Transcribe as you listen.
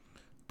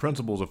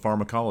Principles of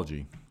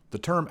Pharmacology. The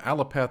term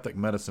allopathic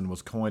medicine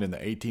was coined in the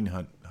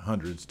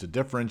 1800s to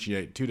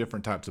differentiate two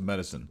different types of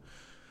medicine.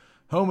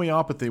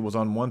 Homeopathy was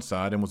on one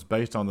side and was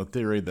based on the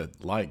theory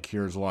that like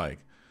cures like.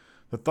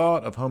 The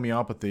thought of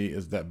homeopathy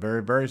is that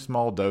very, very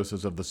small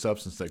doses of the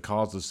substance that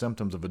causes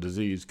symptoms of a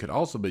disease could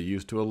also be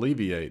used to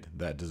alleviate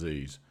that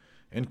disease.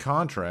 In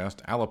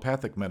contrast,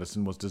 allopathic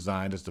medicine was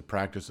designed as the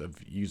practice of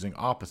using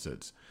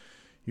opposites,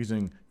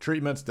 using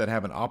treatments that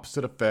have an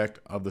opposite effect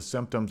of the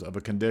symptoms of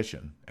a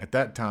condition. At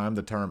that time,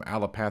 the term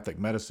allopathic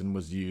medicine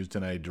was used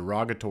in a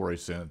derogatory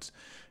sense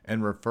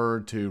and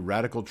referred to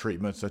radical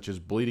treatments such as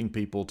bleeding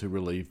people to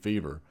relieve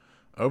fever.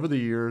 Over the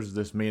years,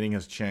 this meaning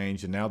has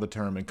changed, and now the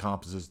term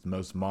encompasses the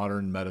most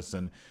modern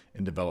medicine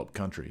in developed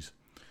countries.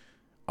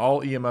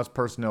 All EMS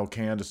personnel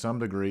can, to some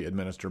degree,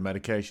 administer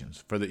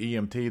medications. For the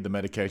EMT, the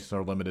medications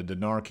are limited to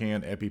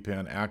Narcan,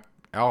 EpiPen,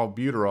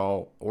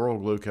 albuterol, oral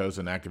glucose,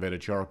 and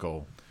activated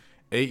charcoal.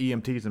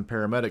 AEMTs and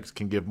paramedics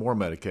can give more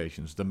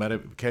medications. The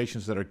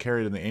medications that are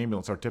carried in the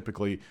ambulance are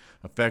typically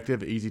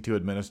effective, easy to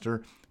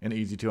administer, and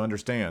easy to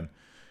understand.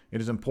 It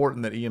is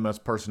important that EMS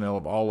personnel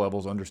of all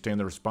levels understand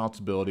the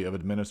responsibility of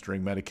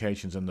administering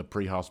medications in the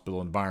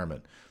pre-hospital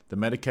environment. The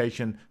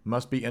medication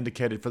must be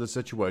indicated for the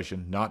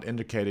situation, not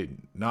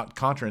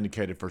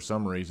contraindicated for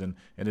some reason,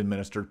 and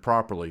administered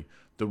properly.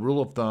 The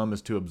rule of thumb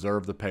is to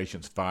observe the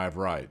patient's 5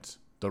 rights.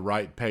 The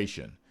right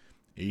patient.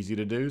 Easy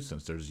to do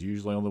since there's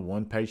usually only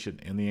one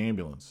patient in the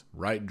ambulance.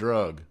 Right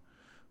drug,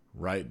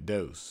 right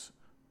dose,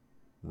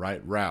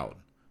 right route,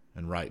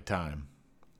 and right time.